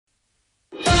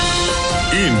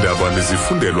Iindaba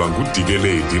nezifundelwa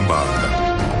ngudikeledi Mbanga.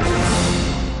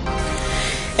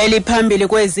 Eliphambili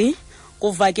kwezi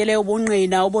kuvakele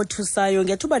ubungqina obothusayo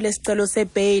ngethuba lesicelo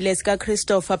sebheyile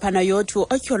sikaChristopher Panayiotou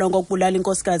otyholwa ngokubulala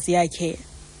inkosikazi yakhe.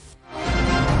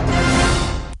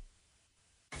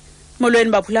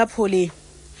 Molweni baphulaphuli.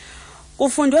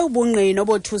 Kufundwe ubungqina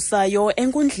obothusayo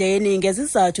enkundleni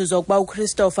ngezizathu zokuba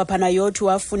uChristopher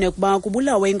Panayiotou afune ukuba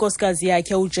kubulawe inkosikazi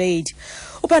yakhe uJade.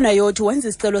 uPanayiotou wenza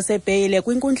isicelo sebheyile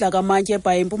kwinkundla kamantye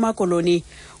eMpuma Koloni.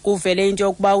 Kuvele into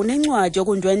yokuba unencwadi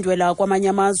yokundwendwela kwamanye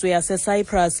amazwe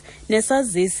yaseCyprus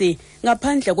nesazisi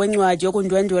ngaphandle kwencwadi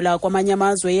yokundwendwela kwamanye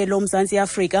amazwe yeloMzantsi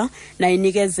Afrika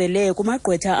nayinikezele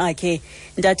kumagqwetha akhe.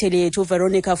 Intatheli yethu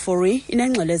Veronica Fourie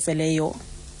inengxelezeleyo.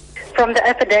 From the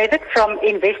affidavit from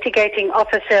investigating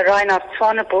officer Reinhard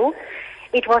Swanepoel,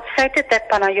 it was stated that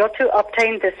Panayiotou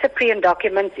obtained the Cyprian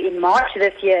documents in March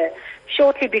this year,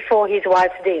 shortly before his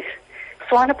wife's death.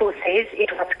 Swanepoel says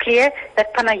it was clear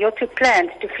that Panayiotou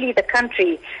planned to flee the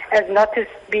country as not to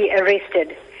be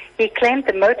arrested. He claimed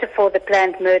the motive for the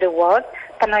planned murder was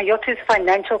Panayiotou's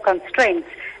financial constraints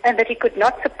and that he could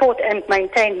not support and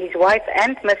maintain his wife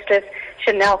and mistress,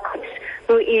 Chanel Coates,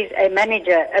 who is a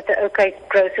manager at the OK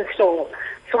grocery store.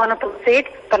 Swanepoel said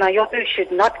Panayiotou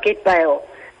should not get bail.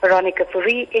 Veronica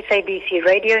Fourie, SABC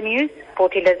Radio News,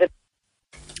 Port Elizabeth.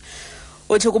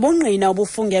 Uthi kubungqina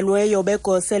obufungelweyo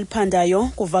begosa eliphandayo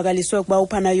kuvakaliswe ukuba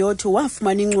uPanayiotou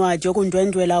wafumana incwadi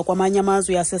yokundwendwela kwamanye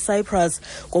amazwe yaseCyprus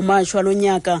ngoMatshi walo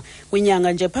nyaka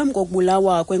kwinyanga nje phambi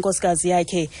kokubulawa kwenkosikazi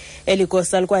yakhe. Eli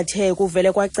gosa likwathe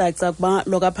kuvele kwacaca ukuba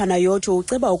lo kaPanayiotou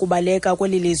uceba ukubaleka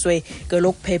kweli lizwe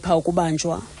ngelokuphepha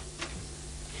ukubanjwa.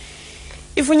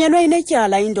 Ifunyenwe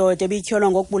inetyala indoda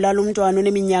ebityholwa ngokubulala umntwana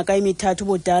oneminyaka emithathu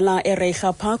budala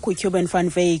eReiger Park uCuban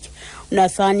van Wyk.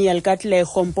 Nathaniel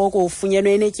Katlego Mpoko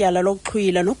ufunyenwe inetyala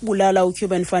lokuxhwila nokubulala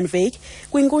uCuban van Wyk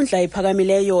kwinkundla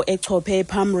ephakamileyo echophe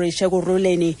ePalmridge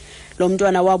ekuruleni. Lo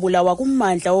mntwana wabulawa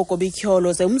kummandla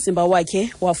wogobityholo ze umzimba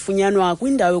wakhe wafunyanwa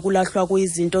kwindawo ekulahlwa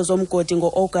kwizinto zomgodi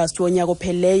ngo-August wonyaka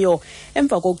opheleyo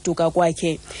emva kokuduka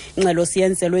kwakhe. Ingxelo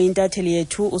siyenzelwe intatheli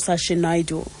yethu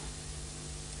uSashinaidu.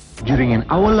 During an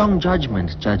hour-long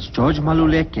judgment, Judge George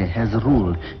Maluleke has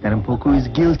ruled that Mpoko is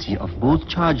guilty of both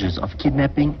charges of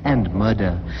kidnapping and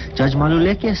murder. Judge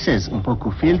Maluleke says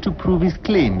Mpoko failed to prove his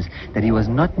claims that he was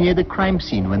not near the crime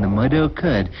scene when the murder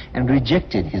occurred and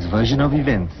rejected his version of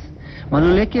events.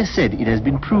 Maluleke said it has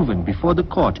been proven before the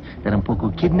court that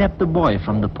Mpoko kidnapped the boy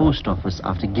from the post office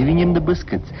after giving him the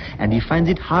biscuits, and he finds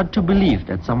it hard to believe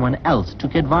that someone else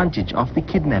took advantage of the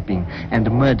kidnapping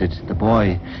and murdered the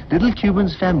boy. Little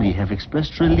Cuban's family have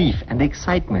expressed relief and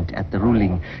excitement at the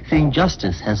ruling, saying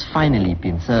justice has finally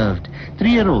been served.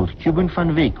 3-year-old Cuban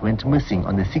van Wyk went missing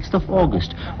on the 6th of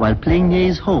August while playing near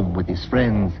his home with his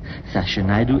friends. Sasha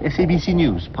Naidu, SABC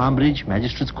News, Palmbridge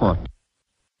Magistrates Court.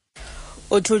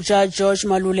 Judge George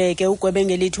Maluleke ugwebe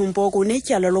ngelithi Mpoko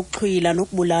unetyala lokuxhwila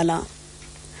nokubulala.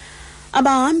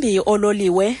 Abahambi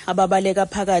ololiwe ababaleka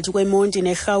phakathi kweMonti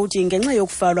neRhawuti ngenxa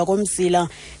yokuvalwa komzila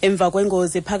emva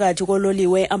kwengozi phakathi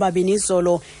kololiwe ababini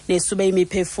izolo nesube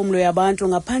imiphefumlo yabantu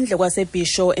ngaphandle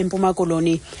kwaseBhisho eMpuma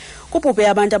Koloni. Kubhubhe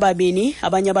abantu ababini,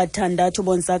 abanye abathandathu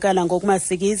bonzakala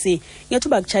ngokumasikizi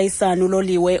ngethuba kutshayisana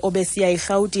uloliwe obesiya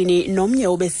eRhawutini nomnye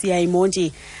obesiya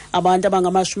eMonti. Abantu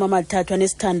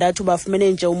abangama-36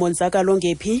 bafumene nje umonzakalo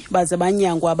ongephi baze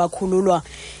banyangwa bakhululwa.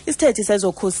 Isithethi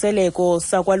sezokhuseleko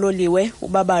sakwaloliwe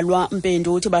ubabalwa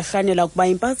Mpendu uthi barhanela ukuba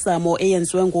impazamo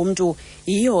eyenziwe ngumntu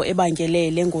yiyo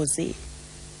ebangele le ngozi.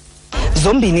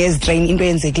 Zombini ezi train into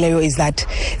yenzekileyo is that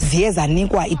ziye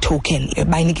zanikwa i-token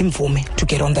bayinika imvume to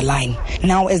get on the line.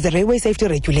 Now as the railway safety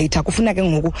regulator kufuna ke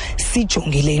ngoku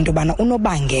sijongile into bana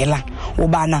unobangela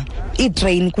ubana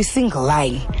i-train kwi-single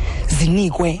line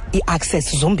zinikwe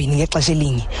i-access zombini ngexesha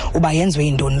elinye uba yenziwe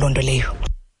yintoni loo nto leyo.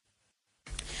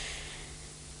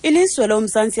 Ilizwe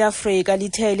loMzantsi Afrika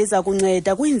lithe liza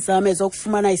kunceda kwiinzame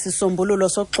zokufumana isisombululo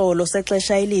soxolo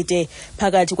sexesha elide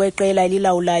phakathi kweqela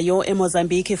elilawulayo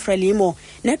eMozambique iFrelimo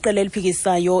neqela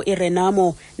eliphikisayo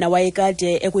iRenamo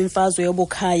nawayekade ekwimfazwe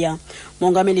yobukhaya.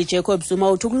 Mongameli Jacob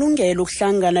Zuma uthi kulungela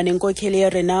ukuhlangana nenkokheli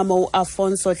yeRenamo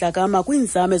uAfonso Dlakama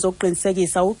kwiinzame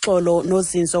zokuqinisekisa uxolo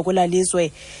nozinzo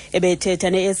kwelalizwe. Ebethetha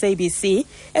ne-SABC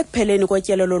ekupheleni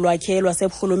kotyelelo lwakhe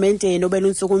lwaseburhulumenteni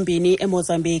obeluntsuku 2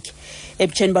 eMozambique.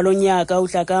 Ebutsheni balo nyaka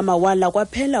uDlakama wala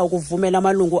kwaphela ukuvumela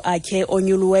amalungu akhe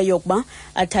onyuluweyo ukuba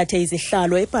athathe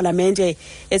izihlalo epalamente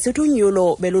esithi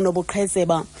unyulo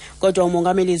belunobuqhezeba. Kodwa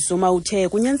umongameli Zuma uthe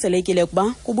kunyanzelekile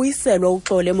ukuba kubuyiselwa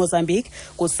uxolo eMozambique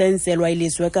kusenzelwa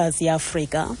ilizwekazi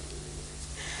yaAfrika.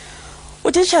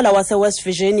 Utitshala wase-West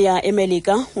Virginia,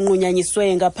 eMelika,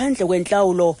 unqunyanyiswe ngaphandle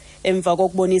kwentlawulo emva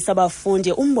kokubonisa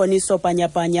abafundi umboniso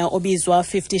bhanyabhanya obizwa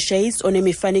 50 Shades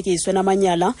onemifanekiso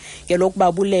enamanyala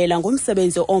ngelokubabulela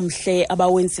ngomsebenzi omhle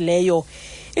abawenzileyo.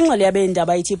 Ingxelo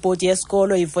yabeendaba ithi ibhodi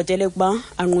yesikolo ivotele ukuba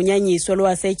anqunyanyiswe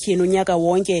lwasetyhini unyaka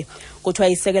wonke. Kuthiwa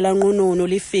isekela nqununu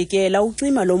lifike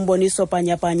lawucima lo mboniso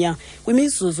bhanyabhanya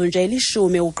kwimizuzu nje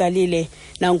 10 uqalile.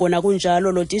 Nangona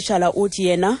kunjalo lo titshala uthi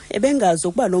yena ebengazi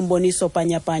ukuba lo mboniso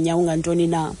bhanyabhanya ungantoni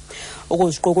na.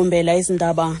 Ukuziqukumbela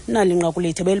izindaba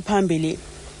nalinqakulethe Eliphambili.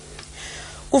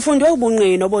 Kufundwe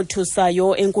ubungqina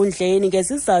obothusayo enkundleni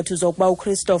ngezizathu zokuba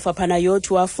uChristopher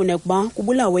Panayiotou afune ukuba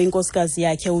kubulawe inkosikazi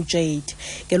yakhe uJade.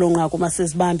 Ngelo nqaku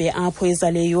masizibambe apho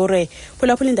izale yure.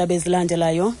 Phulaphula indaba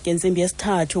ezilandelayo ngentsimbi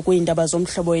yesithathu kwiindaba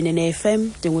zomhlobo wenene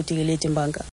FM ndinguDikeledi Mbanga.